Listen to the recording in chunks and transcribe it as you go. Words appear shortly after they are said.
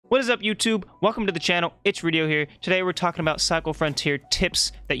What is up, YouTube? Welcome to the channel. It's Rudio here. Today we're talking about Cycle Frontier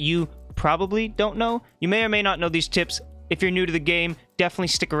tips that you probably don't know. You may or may not know these tips. If you're new to the game, definitely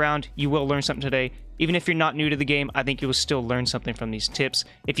stick around. You will learn something today. Even if you're not new to the game, I think you will still learn something from these tips.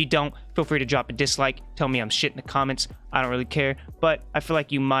 If you don't, feel free to drop a dislike. Tell me I'm shit in the comments. I don't really care, but I feel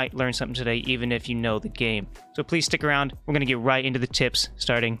like you might learn something today even if you know the game. So please stick around. We're going to get right into the tips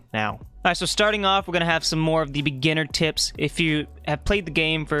starting now. Alright, so starting off, we're going to have some more of the beginner tips. If you have played the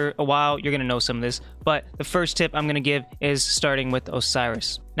game for a while, you're going to know some of this. But the first tip I'm going to give is starting with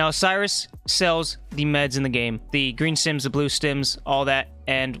Osiris. Now, Osiris sells the meds in the game. The green stims, the blue stims, all that,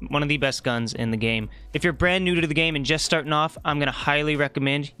 and one of the best guns in the game. If you're brand new to the game and just starting off, I'm going to highly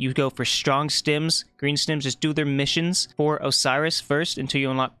recommend you go for strong stims. Green stims, just do their missions for Osiris first until you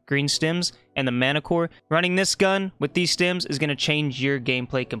unlock green stims and the mana core. Running this gun with these stims is going to change your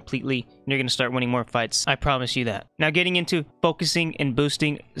gameplay completely, and you're going to start winning more fights. I promise you that. Now, getting into focusing and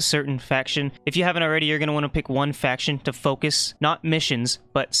boosting a certain faction. If you haven't already, you're going to want to pick one faction to focus, not missions,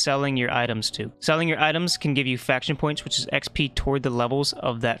 but selling your items to. Selling your items can give you faction points, which is XP toward the levels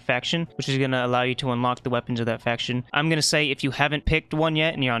of that faction, which is going to allow you to unlock the weapons of that faction. I'm going to say if you haven't picked one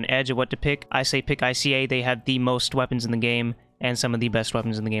yet and you're on edge of what to pick, I say pick ICA. They have the most weapons in the game and some of the best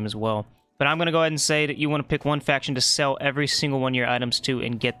weapons in the game as well. But I'm going to go ahead and say that you want to pick one faction to sell every single one of your items to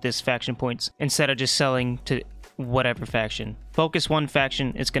and get this faction points instead of just selling to whatever faction. Focus one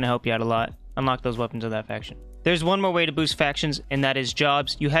faction. It's going to help you out a lot. Unlock those weapons of that faction. There's one more way to boost factions, and that is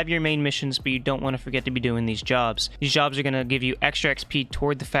jobs. You have your main missions, but you don't want to forget to be doing these jobs. These jobs are going to give you extra XP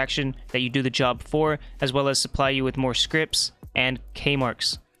toward the faction that you do the job for, as well as supply you with more scripts and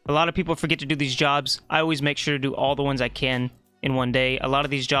K-marks. A lot of people forget to do these jobs. I always make sure to do all the ones I can in one day. A lot of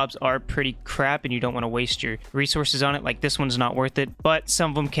these jobs are pretty crap and you don't want to waste your resources on it. Like this one's not worth it, but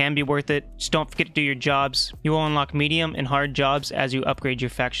some of them can be worth it. Just don't forget to do your jobs. You will unlock medium and hard jobs as you upgrade your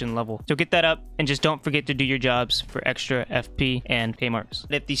faction level. So get that up and just don't forget to do your jobs for extra FP and K-marks.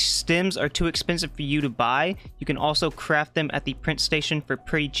 If these stims are too expensive for you to buy, you can also craft them at the print station for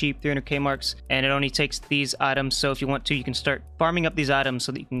pretty cheap, 300 K-marks, and it only takes these items. So if you want to, you can start farming up these items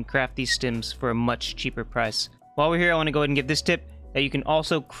so that you can craft these stims for a much cheaper price. While we're here, I want to go ahead and give this tip that you can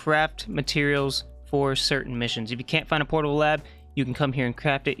also craft materials for certain missions. If you can't find a portable lab, you can come here and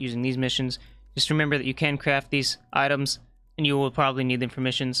craft it using these missions. Just remember that you can craft these items and you will probably need them for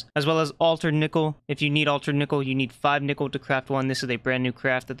missions. As well as altered nickel. If you need altered nickel, you need 5 nickel to craft one. This is a brand new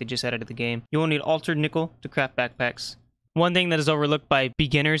craft that they just added to the game. You will need altered nickel to craft backpacks. One thing that is overlooked by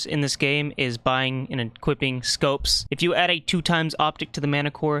beginners in this game is buying and equipping scopes. If you add a 2x optic to the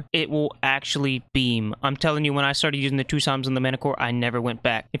mana core, it will actually beam. I'm telling you, when I started using the 2x on the mana core, I never went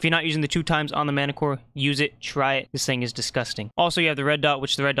back. If you're not using the 2x on the mana core, use it, try it. This thing is disgusting. Also, you have the red dot,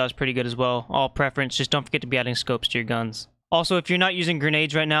 which the red dot is pretty good as well. All preference, just don't forget to be adding scopes to your guns. Also, if you're not using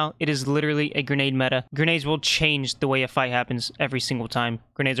grenades right now, it is literally a grenade meta. Grenades will change the way a fight happens every single time.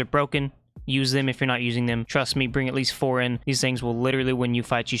 Grenades are broken. Use them if you're not using them. Trust me, bring at least 4 in. These things will literally win you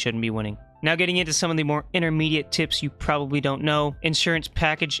fights you shouldn't be winning. Now getting into some of the more intermediate tips you probably don't know. Insurance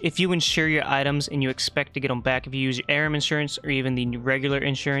package. If you insure your items and you expect to get them back, if you use your ARAM insurance or even the regular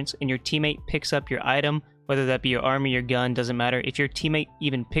insurance and your teammate picks up your item, whether that be your arm or your gun, doesn't matter. If your teammate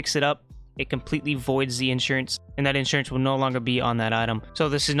even picks it up, it completely voids the insurance, and that insurance will no longer be on that item. So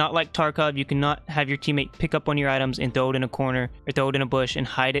this is not like Tarkov. You cannot have your teammate pick up one of your items and throw it in a corner or throw it in a bush and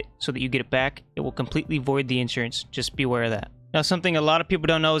hide it so that you get it back. It will completely void the insurance. Just beware of that. Now, something a lot of people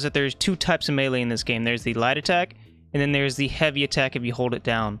don't know is that there's 2 types of melee in this game. There's the light attack, and then there's the heavy attack if you hold it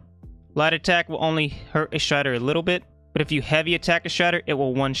down. Light attack will only hurt a strider a little bit, but if you heavy attack a strider, it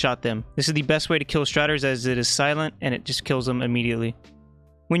will one-shot them. This is the best way to kill striders as it is silent, and it just kills them immediately.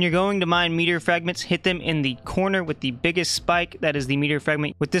 When you're going to mine meteor fragments, hit them in the corner with the biggest spike, that is the meteor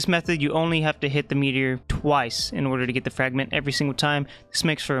fragment. With this method, you only have to hit the meteor twice in order to get the fragment every single time. This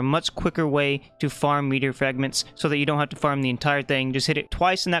makes for a much quicker way to farm meteor fragments so that you don't have to farm the entire thing. Just hit it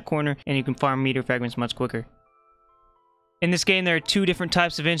twice in that corner and you can farm meteor fragments much quicker. In this game, there are 2 different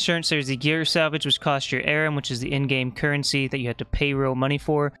types of insurance. There's the gear salvage, which costs your ARAM, which is the in-game currency that you have to pay real money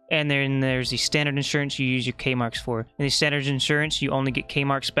for. And then there's the standard insurance you use your K-marks for. In the standard insurance, you only get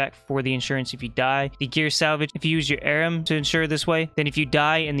K-marks back for the insurance if you die. The gear salvage, if you use your ARAM to insure this way, then if you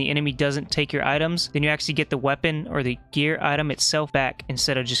die and the enemy doesn't take your items, then you actually get the weapon or the gear item itself back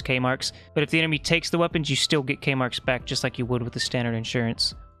instead of just K-marks. But if the enemy takes the weapons, you still get K-marks back just like you would with the standard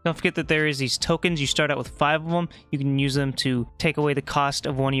insurance. Don't forget that there is these tokens. You start out with 5 of them. You can use them to take away the cost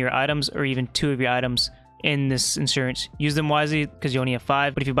of one of your items or even 2 of your items in this insurance. Use them wisely because you only have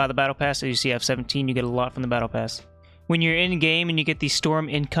 5, but if you buy the battle pass, as you see I have 17, you get a lot from the battle pass. When you're in game and you get the storm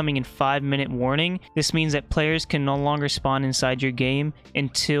incoming in 5-minute warning, this means that players can no longer spawn inside your game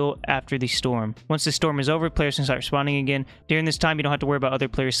until after the storm. Once the storm is over, players can start spawning again. During this time, you don't have to worry about other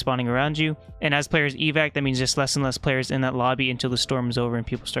players spawning around you. And as players evac, that means just less and less players in that lobby until the storm is over and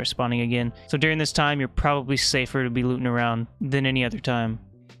people start spawning again. So during this time, you're probably safer to be looting around than any other time.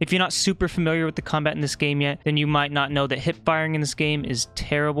 If you're not super familiar with the combat in this game yet, then you might not know that hip firing in this game is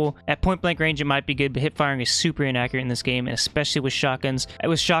terrible. At point blank range it might be good, but hip firing is super inaccurate in this game, and especially with shotguns.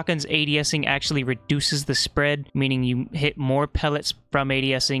 With shotguns, ADSing actually reduces the spread, meaning you hit more pellets from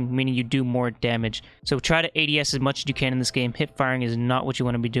ADSing, meaning you do more damage. So try to ADS as much as you can in this game. Hip firing is not what you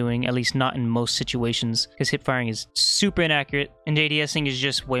want to be doing, at least not in most situations, because hip firing is super inaccurate, and ADSing is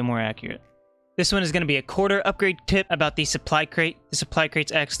just way more accurate. This one is going to be a quarter upgrade tip about the supply crate. The supply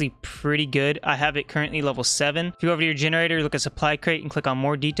crate's actually pretty good. I have it currently level 7. If you go over to your generator, look at supply crate and click on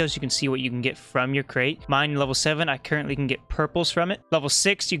more details, you can see what you can get from your crate. Mine level 7, I currently can get purples from it. Level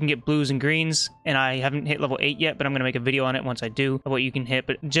 6, you can get blues and greens, and I haven't hit level 8 yet, but I'm going to make a video on it once I do of what you can hit.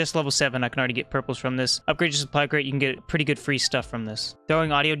 But just level 7, I can already get purples from this. Upgrade your supply crate, you can get pretty good free stuff from this.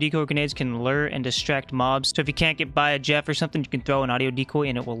 Throwing audio decoy grenades can lure and distract mobs. So if you can't get by a Jeff or something, you can throw an audio decoy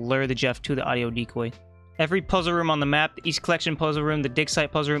and it will lure the Jeff to the audio decoy. Every puzzle room on the map, the East Collection puzzle room, the dig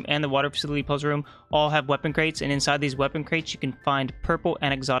site puzzle room, and the water facility puzzle room all have weapon crates, and inside these weapon crates you can find purple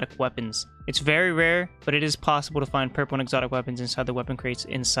and exotic weapons. It's very rare, but it is possible to find purple and exotic weapons inside the weapon crates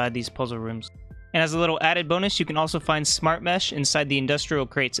inside these puzzle rooms. And as a little added bonus, you can also find smart mesh inside the industrial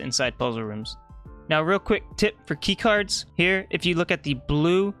crates inside puzzle rooms. Now, real quick tip for keycards. Here, if you look at the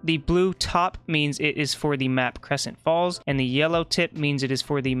blue top means it is for the map Crescent Falls, and the yellow tip means it is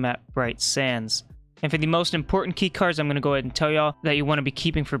for the map Bright Sands. And for the most important keycards, I'm going to go ahead and tell y'all that you want to be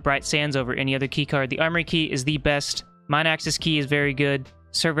keeping for Bright Sands over any other keycard. The Armory key is the best. Mine Access key is very good.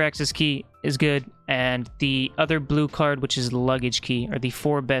 Server Access key is good. And the other blue card, which is the Luggage key, are the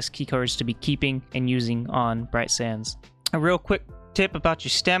 4 best keycards to be keeping and using on Bright Sands. A real quick tip about your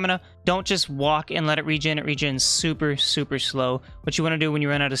stamina: don't just walk and let it regen. It regens super slow. What you want to do when you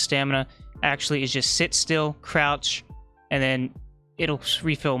run out of stamina actually is just sit still, crouch, and then it'll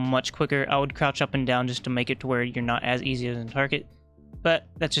refill much quicker. I would crouch up and down just to make it to where you're not as easy as a target. But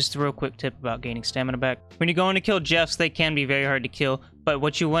that's just a real quick tip about gaining stamina back. When you're going to kill Jeffs, they can be very hard to kill, but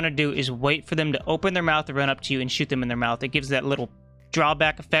what you want to do is wait for them to open their mouth and run up to you and shoot them in their mouth. It gives that little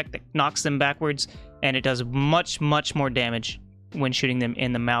drawback effect that knocks them backwards, and it does much more damage when shooting them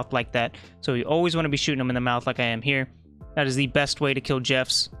in the mouth like that. So you always want to be shooting them in the mouth like I am here. That is the best way to kill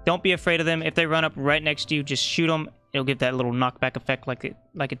Jeffs. Don't be afraid of them. If they run up right next to you, just shoot them. It'll give that little knockback effect like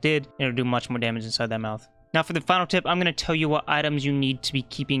it did, and it'll do much more damage inside that mouth. Now for the final tip, I'm going to tell you what items you need to be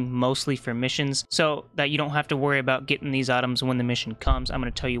keeping mostly for missions, so that you don't have to worry about getting these items when the mission comes. I'm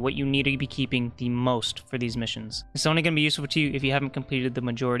going to tell you what you need to be keeping the most for these missions. It's only going to be useful to you if you haven't completed the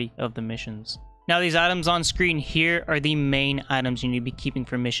majority of the missions. Now these items on screen here are the main items you need to be keeping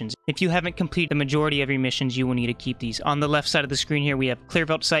for missions. If you haven't completed the majority of your missions, you will need to keep these. On the left side of the screen here, we have Clear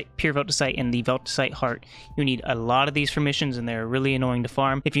Velticite, Pure Velticite, and the Velticite Heart. You need a lot of these for missions, and they're really annoying to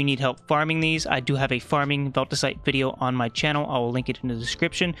farm. If you need help farming these, I do have a farming Velticite video on my channel. I will link it in the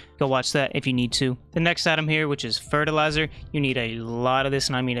description. Go watch that if you need to. The next item here, which is fertilizer, you need a lot of this,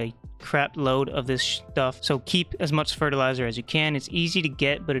 and I mean a crap load of this stuff. So keep as much fertilizer as you can. It's easy to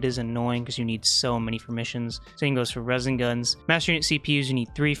get, but it is annoying because you need so many for missions. Same goes for resin guns. Master Unit CPUs, you need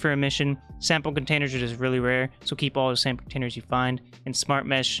 3 for a mission. Sample containers are just really rare, so keep all the sample containers you find. And smart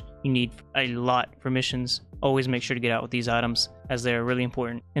mesh, you need a lot for missions. Always make sure to get out with these items, as they are really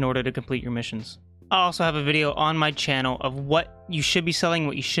important in order to complete your missions. I also have a video on my channel of what you should be selling,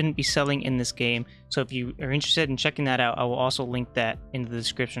 what you shouldn't be selling in this game. So if you are interested in checking that out, I will also link that in the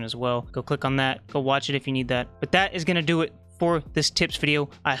description as well. Go click on that. Go watch it if you need that. But that is going to do it for this tips video.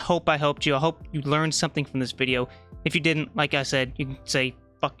 I hope I helped you. I hope you learned something from this video. If you didn't, like I said, you can say,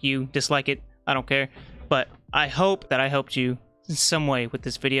 fuck you, dislike it. I don't care. But I hope that I helped you in some way with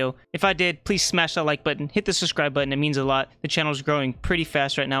this video. If I did, please smash that like button, hit the subscribe button. It means a lot. The channel is growing pretty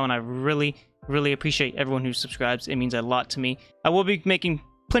fast right now, and I really appreciate everyone who subscribes. It means a lot to me. I will be making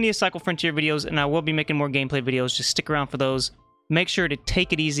plenty of Cycle Frontier videos, and I will be making more gameplay videos. Just stick around for those. Make sure to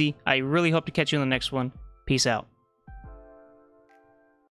take it easy. I really hope to catch you in the next one. Peace out.